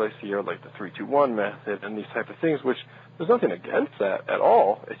of the things I see are like the 3-2-1 method and these type of things, which there's nothing against that at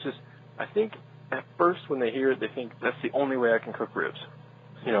all. It's just I think at first when they hear it, they think that's the only way I can cook ribs.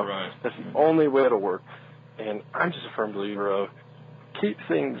 Right. That's the only way it'll work. And I'm just a firm believer of keep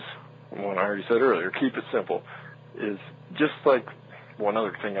things, well, I already said earlier, keep it simple. Is just like one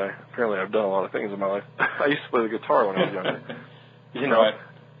other thing, apparently I've done a lot of things in my life. I used to play the guitar when I was younger. Right.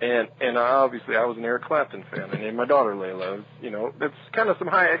 And obviously I was an Eric Clapton fan. I named my daughter Layla. That's kind of some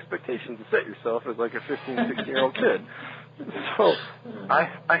high expectations to set yourself as like a 15, 16-year-old kid. So I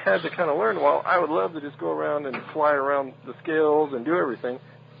had to kind of learn, well, I would love to just go around and fly around the scales and do everything.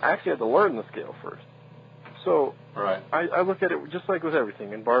 I actually had to learn the scale first. So I look at it just like with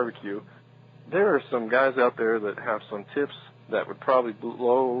everything in barbecue. There are some guys out there that have some tips that would probably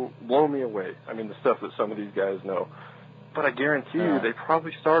blow me away. The stuff that some of these guys know. But I guarantee you they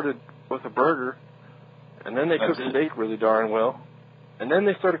probably started with a burger, and then they cooked steak really darn well, and then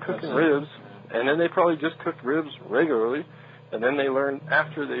they started cooking ribs, and then they probably just cooked ribs regularly, and then they learned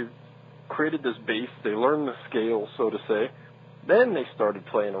after they created this base, they learned the scale, so to say, then they started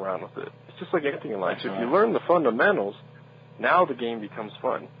playing around with it. Just like anything in life. If you learn the fundamentals, now the game becomes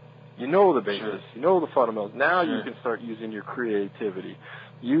fun. You know the basics. You know the fundamentals. Now you can start using your creativity,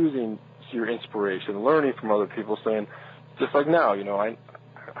 using your inspiration, learning from other people, saying, just like now,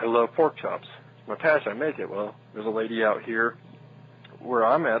 I love pork chops. My passion, I make it. Well, there's a lady out here where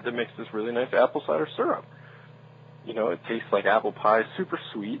I'm at that makes this really nice apple cider syrup. It tastes like apple pie, super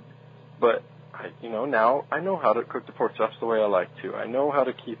sweet, but now I know how to cook the pork chops the way I like to. I know how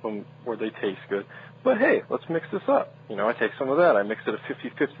to keep them where they taste good. But hey, let's mix this up. I take some of that. I mix it a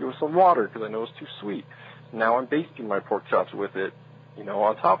 50-50 with some water because I know it's too sweet. Now I'm basting my pork chops with it,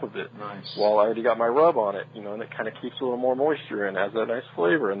 on top of it. Nice. While I already got my rub on it, and it kind of keeps a little more moisture and has that nice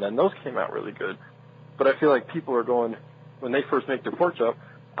flavor, and then those came out really good. But I feel like people are going, when they first make their pork chop,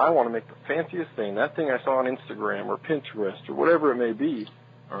 I want to make the fanciest thing, that thing I saw on Instagram or Pinterest or whatever it may be.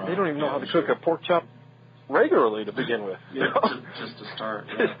 Right. They don't even know how to cook a pork chop regularly to begin with. Just to start.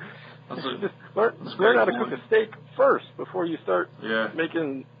 Yeah. Just learn how to cook a steak first before you start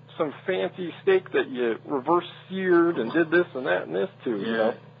making some fancy steak that you reverse seared and did this and that and this to.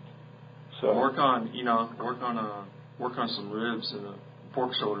 Yeah. So work on some ribs and a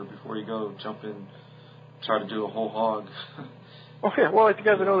pork shoulder before you go jump in, try to do a whole hog. Okay, well, like you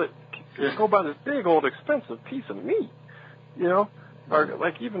guys know that go buy this big old expensive piece of meat, or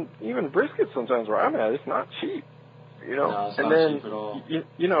like even brisket sometimes where I'm at, it's not cheap, No, it's and not then cheap at all.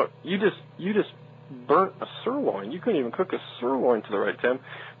 you just burnt a sirloin. You couldn't even cook a sirloin to the right temp,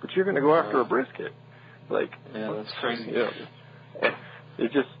 but you're going to go after a brisket, like that's crazy.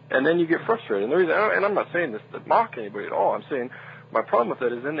 It just, and then you get frustrated. And the reason, and I'm not saying this to mock anybody at all. I'm saying my problem with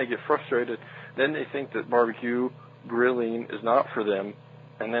that is then they get frustrated. Then they think that barbecue grilling is not for them,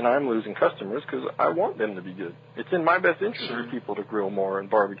 and then I'm losing customers because I want them to be good. It's in my best interest for people to grill more and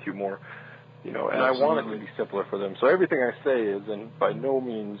barbecue more, and I want it to be simpler for them. So everything I say is, and by no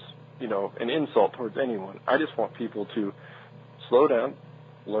means, an insult towards anyone. I just want people to slow down,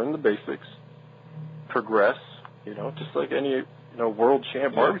 learn the basics, progress, just like any, world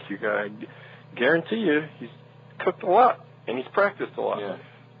champ barbecue guy. I guarantee you he's cooked a lot and he's practiced a lot.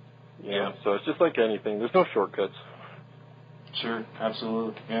 So it's just like anything. There's no shortcuts. Sure,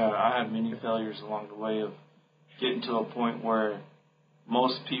 absolutely. Yeah, I had many failures along the way of getting to a point where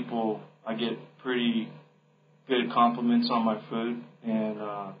most people, I get pretty good compliments on my food, and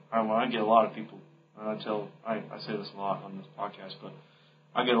I get a lot of people, I say this a lot on this podcast, but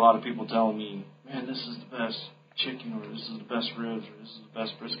I get a lot of people telling me, man, this is the best chicken, or this is the best ribs, or this is the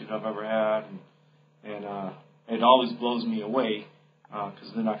best brisket I've ever had, and it always blows me away,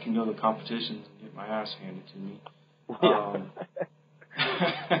 because then I can go to competitions and get my ass handed to me.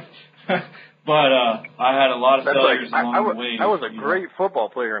 But I had a lot of failures along the way. I was a great football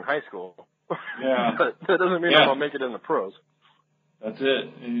player in high school. Yeah. But that doesn't mean I'm going to make it in the pros. That's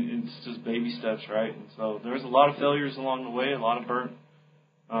it. It's just baby steps, right? And so there's a lot of failures along the way, a lot of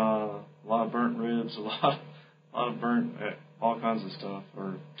burnt ribs, a lot of burnt all kinds of stuff,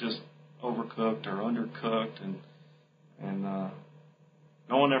 or just overcooked or undercooked, and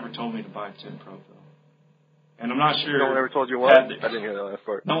no one ever told me to buy a tent probe though. And I'm not sure. No one ever told you what? I didn't hear that last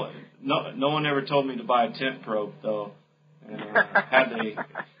part. No one ever told me to buy a tent probe though. And had they,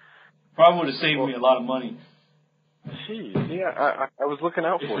 probably would have saved me a lot of money. Jeez, yeah, I was looking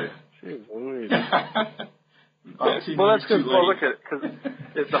out for you. Jeez, Louise. Well, that's good. Well, look at it, because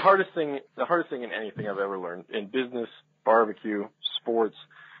it's the hardest thing in anything I've ever learned in business, barbecue, sports,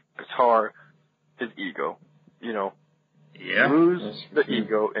 guitar, is ego. Lose the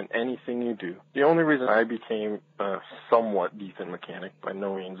ego in anything you do. The only reason I became a somewhat decent mechanic, by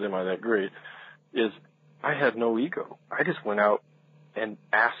no means am I that great, is I had no ego. I just went out and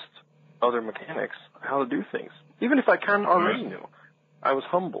asked other mechanics how to do things. Even if I kind of already knew. I was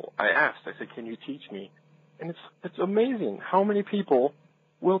humble. I asked. I said, can you teach me? And it's amazing how many people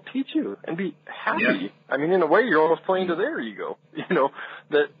will teach you and be happy. Yeah. I mean, in a way, you're almost playing to their ego,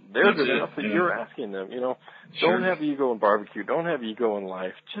 that they're good enough that you're asking them, Don't have ego in barbecue. Don't have ego in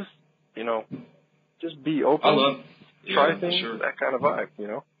life. Just, just be open. Try things, that kind of vibe,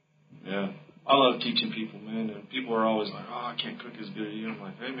 Yeah. I love teaching people, man. And people are always like, oh, I can't cook as good as you. I'm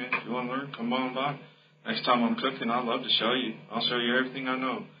like, hey, man, if you want to learn, come on by. Next time I'm cooking, I'd love to show you. I'll show you everything I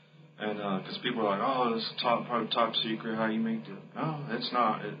know. And because people are like, oh, this is probably top secret how you make it. No, it's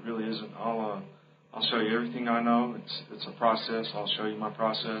not. It really isn't. I'll show you everything I know. It's a process. I'll show you my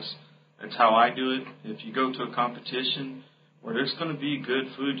process. It's how I do it. If you go to a competition where there's going to be good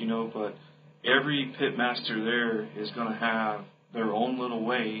food, but every pit master there is going to have their own little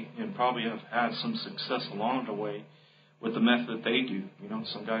way and probably have had some success along the way with the method that they do.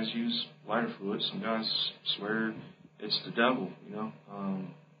 Some guys use lighter fluid. Some guys swear it's the devil,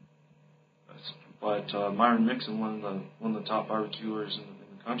 But Myron Mixon, one of the top barbecuers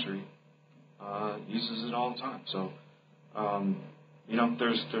in the country, uses it all the time. So,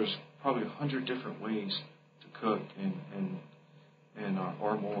 there's probably 100 different ways to cook and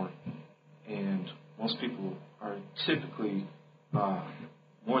or more, and most people are typically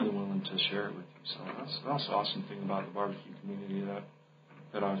more than willing to share it with you. So that's the awesome thing about the barbecue community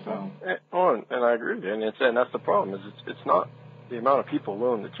that I've found. And I agree, and that's the problem is it's not the amount of people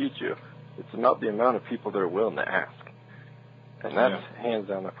willing to teach you. It's not the amount of people that are willing to ask. And that's hands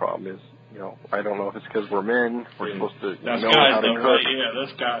down the problem is I don't know if it's because we're men. We're supposed to that's know guys, how to though, cook. right? Yeah,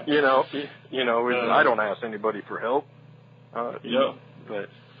 that's guys. I don't ask anybody for help. But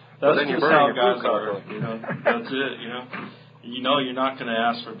that's then you just burn how your guys food are. constantly. That's it. You're not going to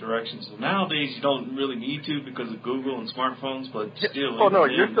ask for directions. And nowadays, you don't really need to because of Google and smartphones. But still, oh no,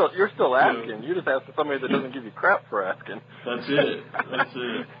 you're still asking. You just ask somebody that doesn't give you crap for asking. That's it. That's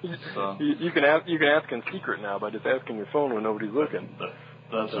it. So. You can ask in secret now by just asking your phone when nobody's looking.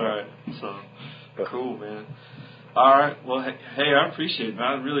 That's right. So cool, man. All right. Well, hey, I appreciate it, man.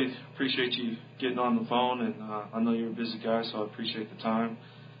 I really appreciate you getting on the phone, and I know you're a busy guy, so I appreciate the time.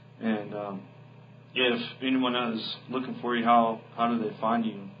 And if anyone is looking for you, how do they find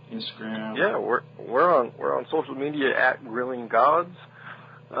you? Instagram? Yeah, we're on social media at Grilling Gods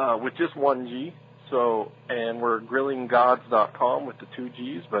with just one G. So, and we're grillinggods.com with the 2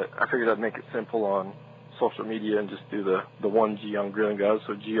 G's, but I figured I'd make it simple on social media and just do the 1 G on Grilling Gods.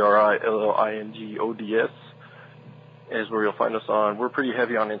 So GRILLINGODS is where you'll find us on. We're pretty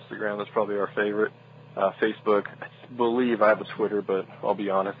heavy on Instagram. That's probably our favorite. Facebook. I believe I have a Twitter, but I'll be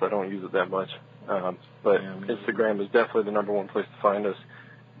honest, I don't use it that much. But Instagram is definitely the number one place to find us.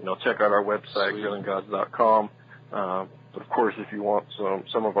 Check out our website, grillinggods.com. But of course, if you want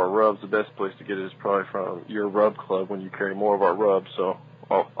some of our rubs, the best place to get it is probably from your rub club when you carry more of our rubs. So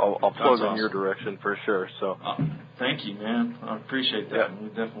I'll plug in your direction for sure. So thank you, man. I appreciate that. Yeah. We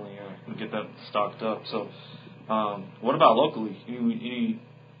definitely can get that stocked up. So what about locally?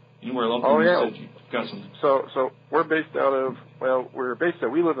 Anywhere locally? Oh yeah. You got some. So we're based out of we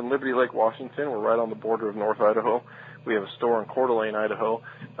live in Liberty Lake, Washington. We're right on the border of North Idaho. We have a store in Coeur d'Alene, Idaho.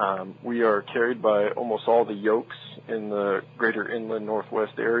 We are carried by almost all the yokes in the greater inland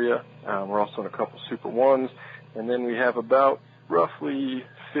northwest area. We're also in a couple Super Ones. And then we have about roughly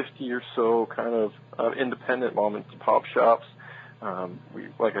 50 or so kind of independent mom and pop shops.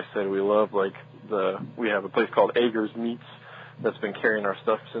 Like I said, we love we have a place called Ager's Meats that's been carrying our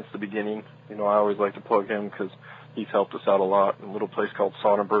stuff since the beginning. I always like to plug him because he's helped us out a lot. A little place called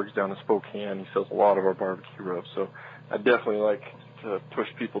Sonnenberg's down in Spokane. He sells a lot of our barbecue rubs. So I definitely like to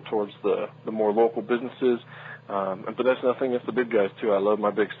push people towards the more local businesses. But that's nothing against the big guys, too. I love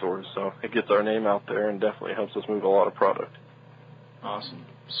my big stores. So it gets our name out there and definitely helps us move a lot of product. Awesome.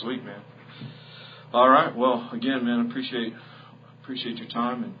 Sweet, man. All right. Well, again, man, appreciate your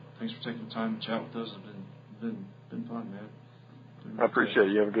time, and thanks for taking the time to chat with us. It's been fun, man. I appreciate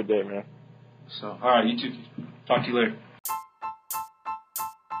it. You have a good day, man. So, all right, you too. Talk to you later.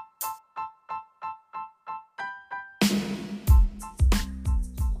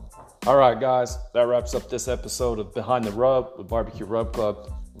 All right, guys, that wraps up this episode of Behind the Rub with Barbecue Rub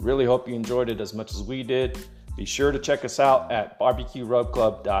Club. Really hope you enjoyed it as much as we did. Be sure to check us out at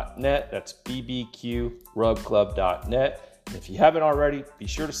barbecuerubclub.net. That's bbqrubclub.net. And if you haven't already, be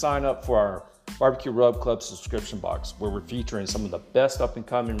sure to sign up for our Barbecue Rub Club subscription box, where we're featuring some of the best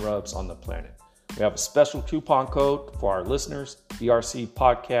up-and-coming rubs on the planet. We have a special coupon code for our listeners, BRC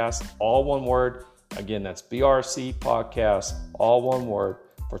Podcast, all one word. Again, that's BRC Podcast, all one word,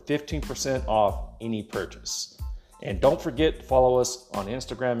 for 15% off any purchase. And don't forget to follow us on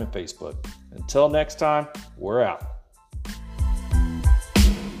Instagram and Facebook. Until next time, we're out.